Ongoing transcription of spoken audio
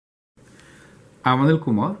I'm Anil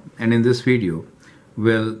Kumar, and in this video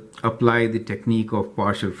we'll apply the technique of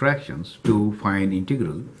partial fractions to find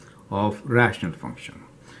integral of rational function.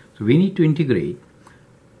 So we need to integrate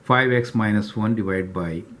 5x minus 1 divided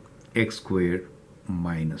by x squared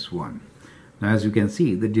minus 1. Now as you can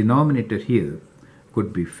see, the denominator here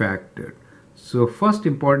could be factored. So first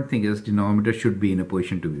important thing is denominator should be in a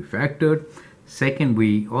position to be factored. Second,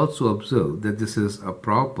 we also observe that this is a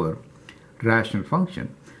proper rational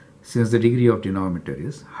function since the degree of denominator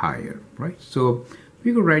is higher, right? So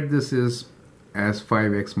we could write this as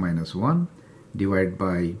 5x minus 1 divided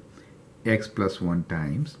by x plus 1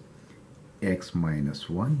 times x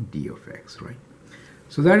minus 1 d of x, right?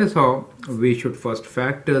 So that is how we should first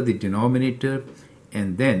factor the denominator,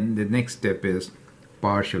 and then the next step is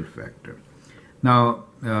partial factor. Now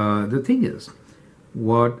the thing is,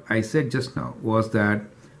 what I said just now was that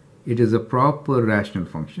it is a proper rational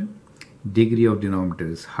function. Degree of denominator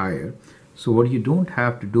is higher, so what you don't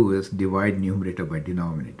have to do is divide numerator by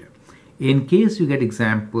denominator. In case you get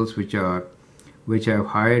examples which have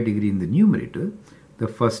higher degree in the numerator, the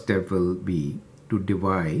first step will be to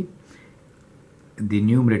divide the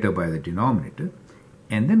numerator by the denominator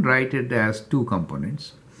and then write it as two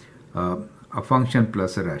components, a function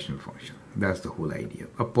plus a rational function. That's the whole idea,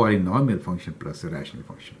 a polynomial function plus a rational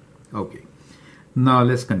function. Okay, now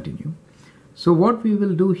let's continue. So what we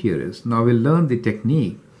will do here is, now we'll learn the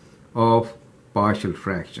technique of partial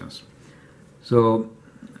fractions. So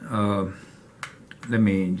let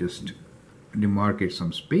me just demarcate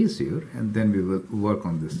some space here, and then we will work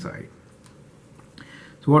on this side.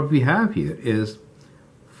 So what we have here is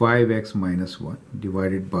 5x minus 1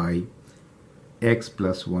 divided by x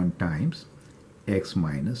plus 1 times x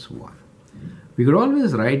minus 1. We could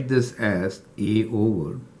always write this as a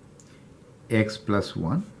over x plus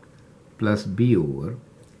 1 plus b over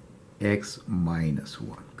x minus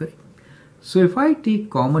 1. Correct? So if I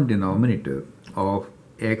take common denominator of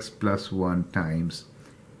x plus 1 times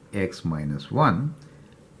x minus 1,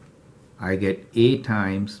 I get a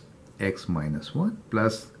times x minus 1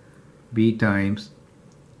 plus b times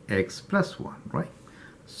x plus 1, right?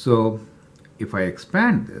 So if I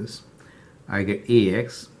expand this, I get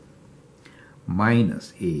ax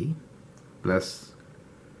minus a plus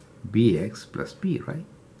bx plus b, right?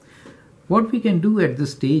 What we can do at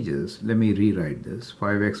this stage is, let me rewrite this,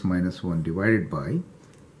 5x minus 1 divided by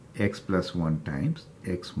x plus 1 times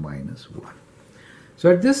x minus 1. So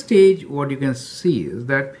at this stage, what you can see is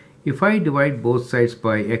that if I divide both sides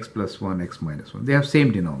by x plus 1, x minus 1, they have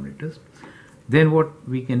same denominators, then what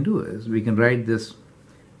we can do is, we can write this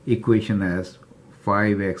equation as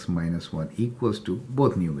 5x minus 1 equals to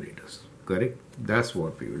both numerators, correct? That's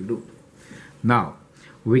what we will do. Now,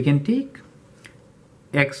 we can take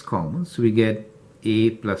x common, so we get a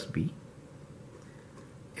plus b,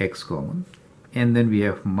 x common, and then we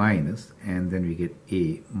have minus, and then we get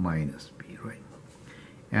a minus b, right?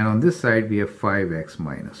 And on this side we have 5x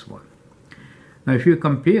minus 1. Now if you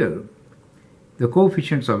compare the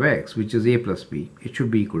coefficients of x, which is a plus b, it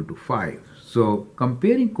should be equal to 5. So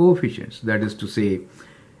comparing coefficients, that is to say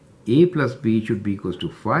a plus b should be equal to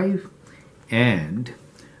 5 and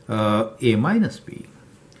a minus b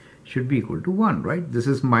should be equal to 1, right? This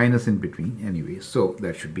is minus in between anyway, so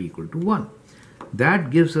that should be equal to 1.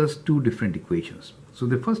 That gives us two different equations. So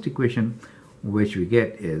the first equation which we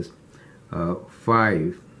get is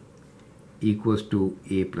 5 equals to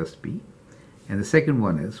a plus b, and the second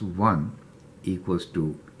one is 1 equals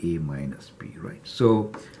to a minus b, right?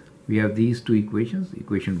 So we have these two equations,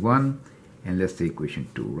 equation 1 and let's say equation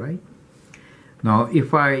 2, right? Now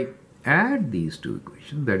if I add these two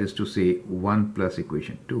equations, that is to say 1 plus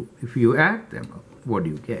equation 2, if you add them up, what do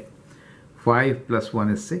you get? 5 plus 1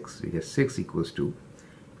 is 6, you get 6 equals to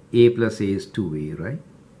a plus a is 2a, right?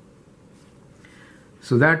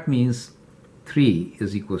 So that means 3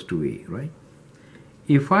 is equals to a, right?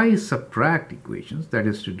 If I subtract equations, that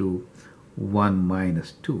is to do 1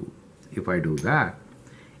 minus 2, if I do that,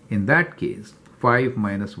 in that case 5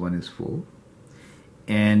 minus 1 is 4,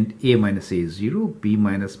 and a minus a is 0, b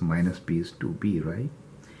minus b is 2b, right?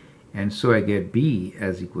 And so I get b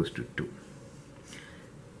as equals to 2.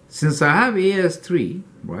 Since I have a as 3,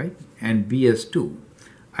 right, and b as 2,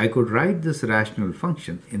 I could write this rational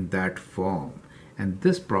function in that form, and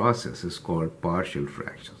this process is called partial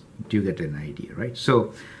fractions. Do you get an idea, right?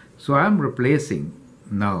 So I'm replacing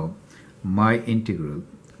now my integral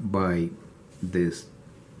by this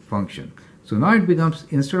function. So now it becomes,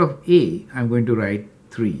 instead of a, I'm going to write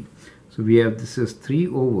 3. So we have, this is 3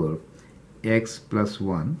 over x plus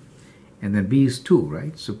 1, and then b is 2,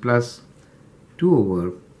 right? So plus 2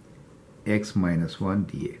 over x minus 1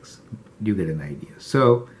 dx. Do you get an idea?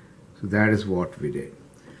 So So that is what we did.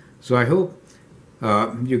 So I hope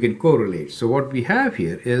you can correlate. So what we have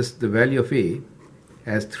here is the value of a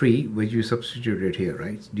as 3, which we substituted here,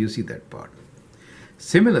 right? Do you see that part?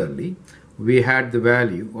 Similarly, we had the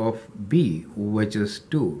value of b, which is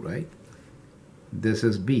 2, right? This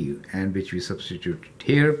is b, and which we substituted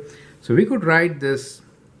here. So we could write this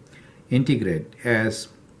integrand as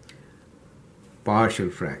partial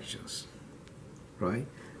fractions, right?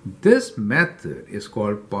 This method is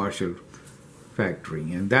called partial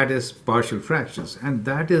factoring, and that is partial fractions, and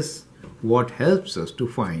that is what helps us to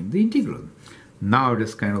find the integral. Now it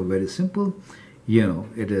is kind of very simple,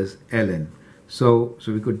 it is ln. So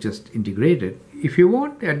we could just integrate it. If you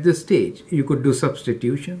want at this stage, you could do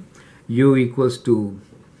substitution, u equals to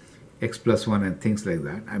x plus 1 and things like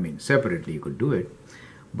that. I mean, separately you could do it,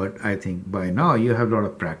 but I think by now you have a lot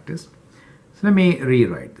of practice. So let me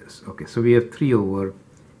rewrite this. Okay, so we have 3 over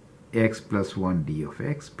x plus 1 d of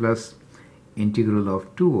x plus integral of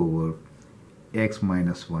 2 over x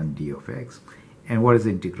minus 1 d of x. And what is the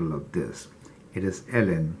integral of this? It is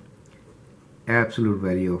ln absolute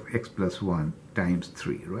value of x plus 1 times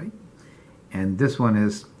 3, right? And this one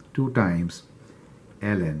is 2 times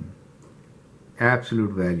ln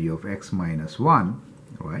absolute value of x minus 1,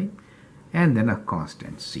 right? And then a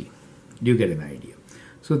constant c. You get an idea.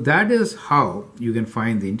 So that is how you can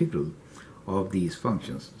find the integral of these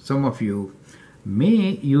functions. Some of you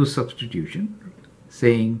may use substitution,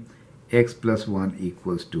 saying x plus 1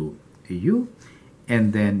 equals to u,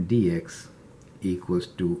 and then dx equals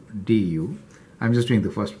to du. I'm just doing the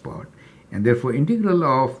first part, and therefore integral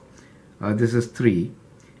of this is 3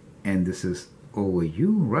 and this is over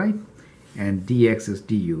u, right? And dx is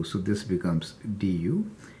du, so this becomes du,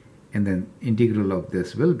 and then integral of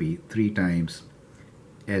this will be 3 times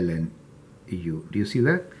ln u. Do you see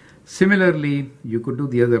that? Similarly, you could do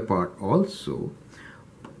the other part also,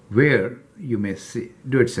 where you may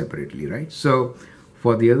do it separately, right? So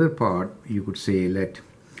for the other part, you could say let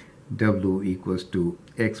w equals to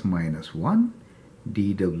x minus 1,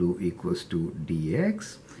 dw equals to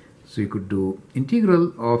dx. So you could do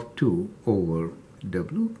integral of 2 over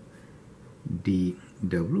w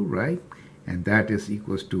dw, right? And that is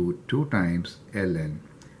equals to 2 times ln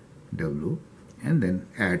w, and then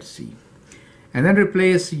add c. And then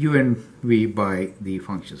replace u and v by the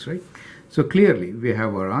functions, right? So clearly we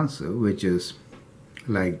have our answer, which is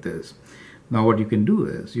like this. Now what you can do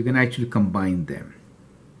is you can actually combine them,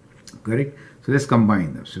 correct? So let's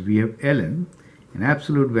combine them. So we have ln, an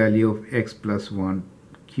absolute value of x plus 1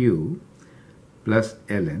 q plus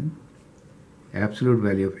ln absolute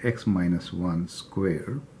value of x minus 1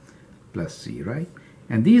 square plus c, right?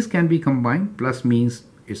 And these can be combined. Plus means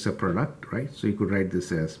it's a product, right? So you could write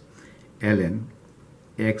this as ln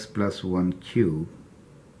x plus 1 cube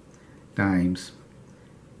times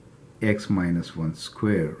x minus 1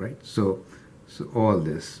 square, right? So all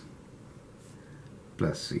this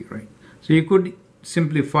plus c, right? So you could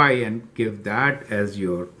simplify and give that as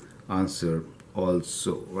your answer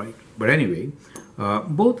also, right? But anyway,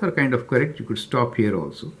 both are kind of correct. You could stop here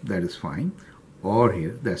also, that is fine, or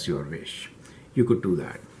here, that's your wish. You could do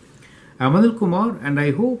that. I'm Anil Kumar, and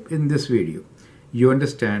I hope in this video you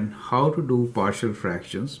understand how to do partial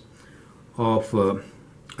fractions of a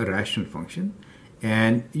rational function,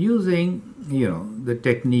 and using the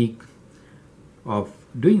technique of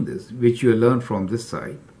doing this, which you learn from this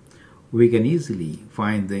side, we can easily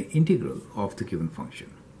find the integral of the given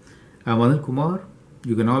function. I'm Anil Kumar.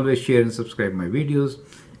 You can always share and subscribe my videos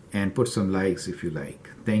and put some likes if you like.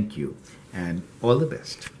 Thank you and all the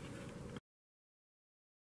best.